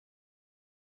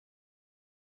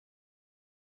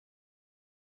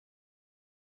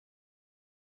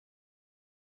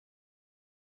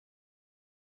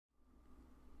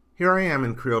Here I am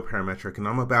in Creo Parametric, and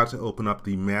I'm about to open up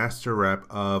the master rep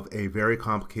of a very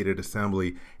complicated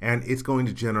assembly, and it's going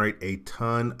to generate a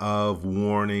ton of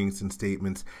warnings and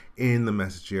statements in the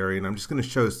message area, and I'm just going to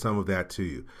show some of that to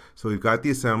you. So we've got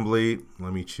the assembly.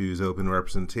 Let me choose Open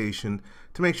Representation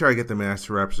to make sure I get the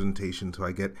master representation so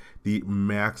I get the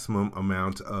maximum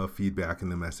amount of feedback in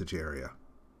the message area.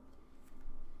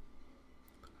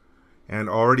 And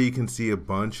already you can see a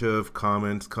bunch of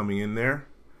comments coming in there,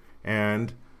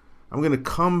 and I'm going to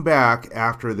come back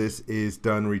after this is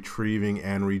done retrieving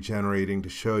and regenerating to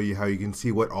show you how you can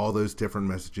see what all those different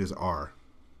messages are.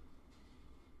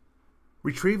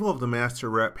 Retrieval of the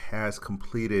master rep has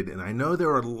completed, and I know there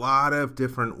are a lot of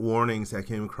different warnings that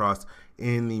came across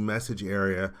in the message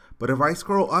area, but if I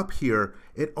scroll up here,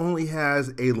 it only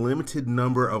has a limited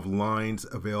number of lines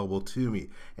available to me.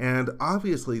 And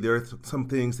obviously there are some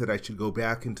things that I should go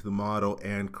back into the model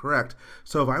and correct.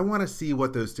 So if I want to see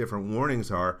what those different warnings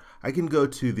are, I can go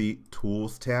to the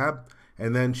Tools tab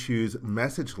and then choose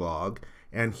Message Log.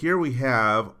 And here we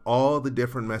have all the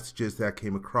different messages that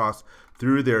came across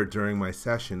through there during my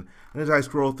session. And as I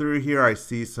scroll through here, I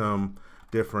see some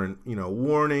different,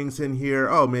 warnings in here.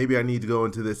 Oh, maybe I need to go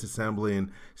into this assembly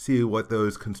and see what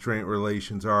those constraint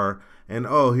relations are. And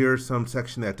oh, here's some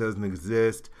section that doesn't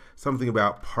exist, something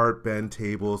about part bend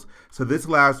tables. So this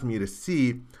allows me to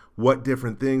see what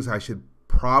different things I should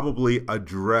probably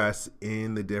address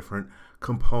in the different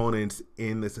components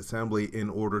in this assembly in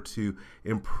order to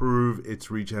improve its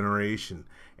regeneration.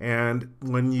 And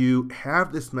when you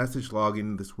have this message log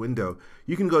in this window,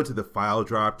 you can go to the File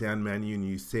drop-down menu and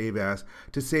use Save As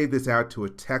to save this out to a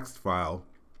text file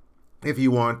if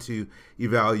you want to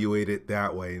evaluate it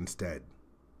that way instead.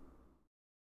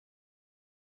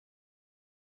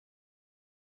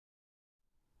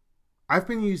 I've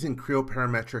been using Creo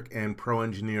Parametric and Pro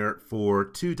Engineer for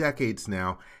 2 decades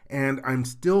now, and I'm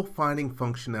still finding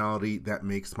functionality that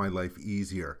makes my life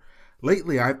easier.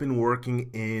 Lately, I've been working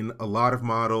in a lot of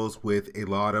models with a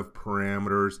lot of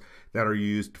parameters that are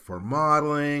used for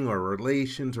modeling or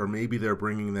relations, or maybe they're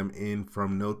bringing them in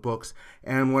from notebooks.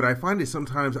 And what I find is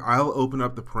sometimes I'll open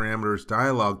up the parameters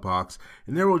dialog box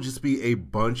and there will just be a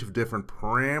bunch of different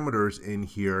parameters in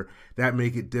here that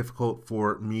make it difficult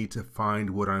for me to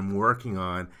find what I'm working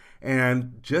on.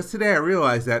 And just today I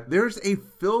realized that there's a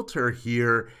filter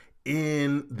here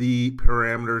in the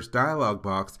parameters dialog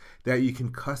box that you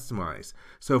can customize.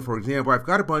 So for example, I've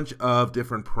got a bunch of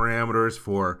different parameters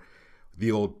for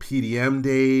the old PDM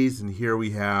days, and here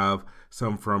we have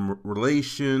some from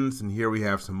relations, and here we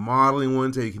have some modeling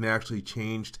ones that you can actually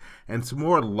change, and some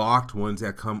more locked ones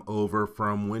that come over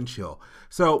from Windchill.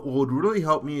 So what would really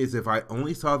help me is if I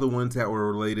only saw the ones that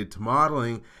were related to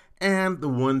modeling and the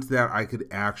ones that I could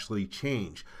actually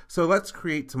change. So let's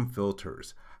create some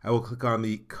filters. I will click on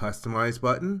the Customize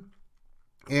button,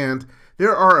 and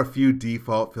there are a few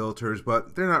default filters,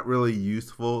 but they're not really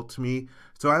useful to me.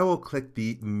 So I will click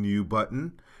the New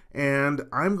button, and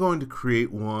I'm going to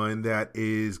create one that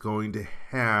is going to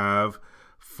have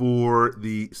for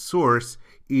the source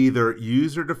either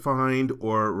user-defined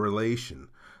or relation.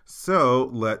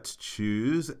 So let's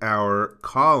choose our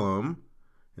column,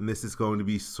 and this is going to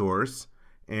be source,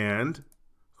 and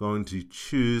going to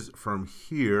choose from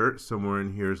here, somewhere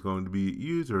in here is going to be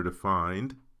user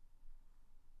defined.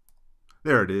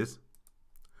 There it is.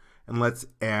 And let's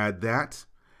add that.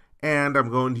 And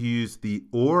I'm going to use the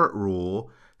OR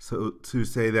rule so to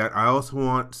say that I also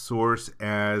want source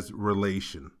as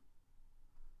relation.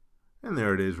 And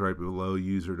there it is right below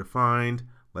user defined.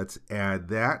 Let's add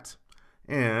that.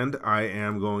 And I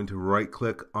am going to right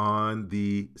click on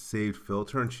the saved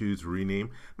filter and choose rename.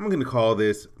 I'm going to call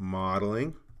this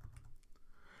modeling,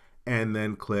 and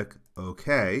then click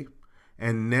OK.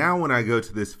 And now when I go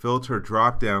to this filter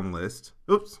drop-down list,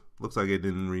 oops, looks like I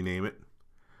didn't rename it.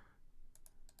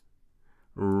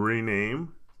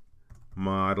 Rename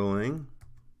modeling.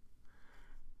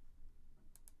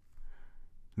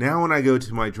 Now when I go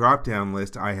to my drop-down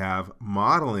list, I have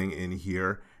modeling in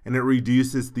here, and it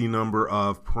reduces the number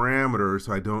of parameters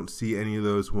so I don't see any of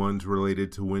those ones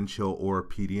related to Windchill or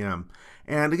PDM.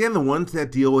 And again, the ones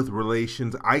that deal with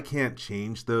relations, I can't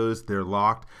change those, they're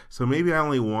locked. So maybe I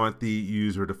only want the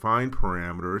user-defined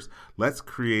parameters. Let's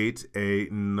create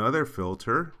another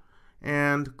filter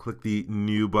and click the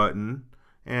New button,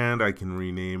 and I can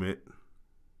rename it.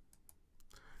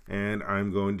 And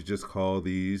I'm going to just call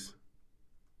these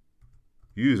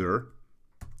user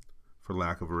for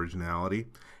lack of originality.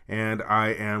 And I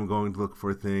am going to look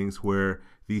for things where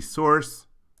the source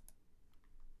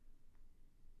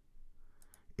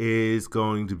is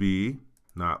going to be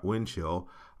not Windchill.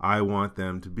 I want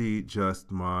them to be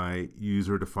just my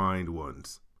user-defined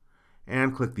ones.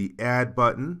 and click the Add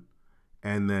button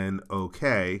and then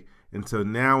OK. And so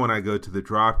now when I go to the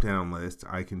drop-down list,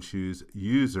 I can choose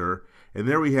User, and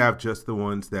there we have just the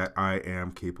ones that I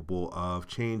am capable of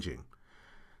changing.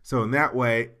 So in that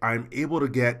way, I'm able to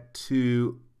get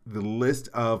to the list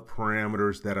of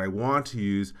parameters that I want to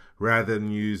use rather than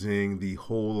using the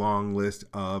whole long list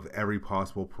of every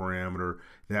possible parameter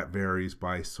that varies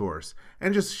by source.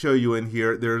 And just to show you in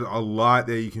here, there's a lot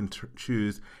that you can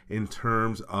choose in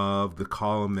terms of the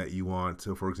column that you want.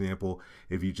 So for example,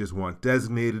 if you just want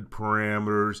designated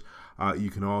parameters, you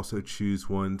can also choose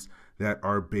ones that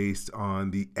are based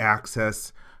on the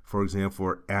access. For example,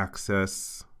 for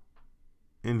access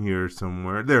in here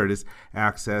somewhere, there it is,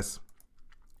 access,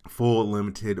 full,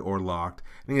 limited, or locked.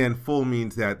 And again, full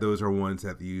means that those are ones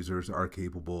that the users are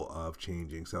capable of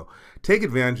changing. So take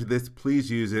advantage of this. Please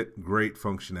use it. Great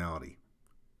functionality.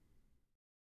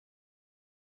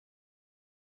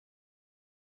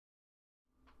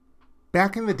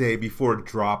 Back in the day, before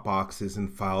Dropboxes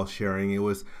and file sharing, it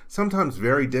was sometimes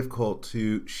very difficult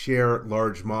to share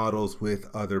large models with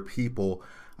other people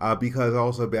because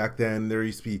also back then there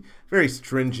used to be very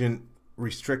stringent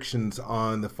restrictions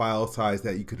on the file size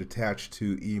that you could attach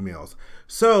to emails.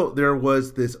 So there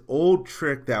was this old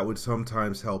trick that would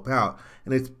sometimes help out,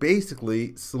 and it's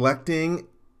basically selecting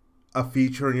a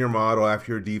feature in your model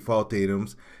after your default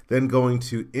datums, then going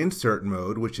to insert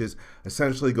mode, which is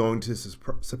essentially going to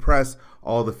suppress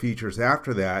all the features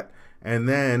after that, and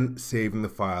then saving the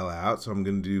file out. So I'm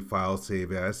going to do file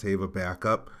save as, save a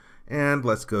backup, and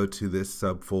let's go to this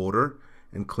subfolder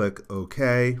and click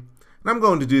OK. And I'm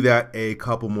going to do that a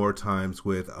couple more times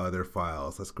with other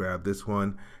files. Let's grab this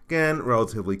one. Again,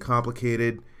 relatively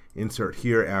complicated. Insert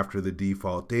here after the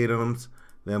default datums.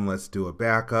 Then let's do a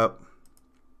backup.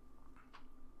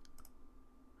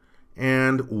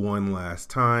 And one last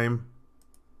time.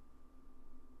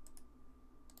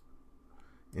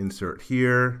 Insert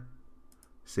here.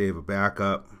 Save a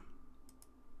backup.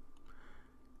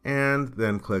 And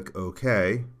then click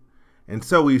OK. And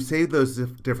so we've saved those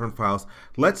different files.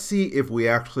 Let's see if we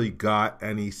actually got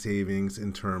any savings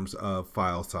in terms of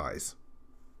file size.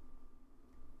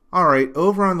 All right,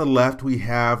 over on the left we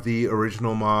have the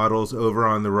original models. Over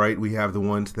on the right we have the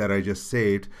ones that I just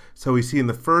saved. So we see in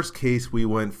the first case we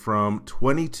went from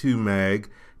 22 meg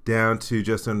down to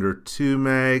just under 2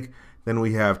 meg. Then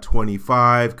we have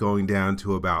 25 going down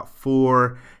to about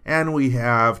 4, and we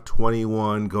have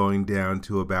 21 going down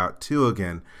to about 2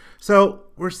 again. So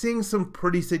we're seeing some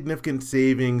pretty significant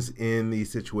savings in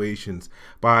these situations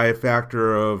by a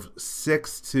factor of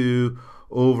 6 to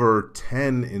over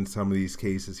 10 in some of these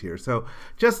cases here. So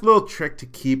just a little trick to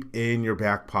keep in your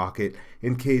back pocket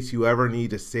in case you ever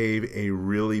need to save a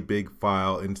really big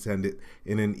file and send it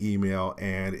in an email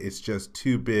and it's just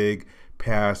too big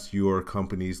past your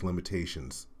company's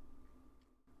limitations.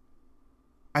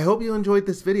 I hope you enjoyed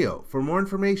this video. For more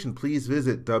information, please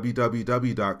visit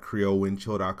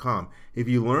www.creowindchill.com. If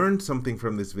you learned something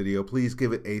from this video, please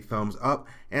give it a thumbs up.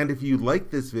 And if you like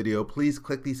this video, please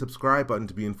click the subscribe button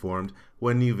to be informed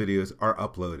when new videos are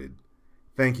uploaded.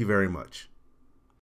 Thank you very much.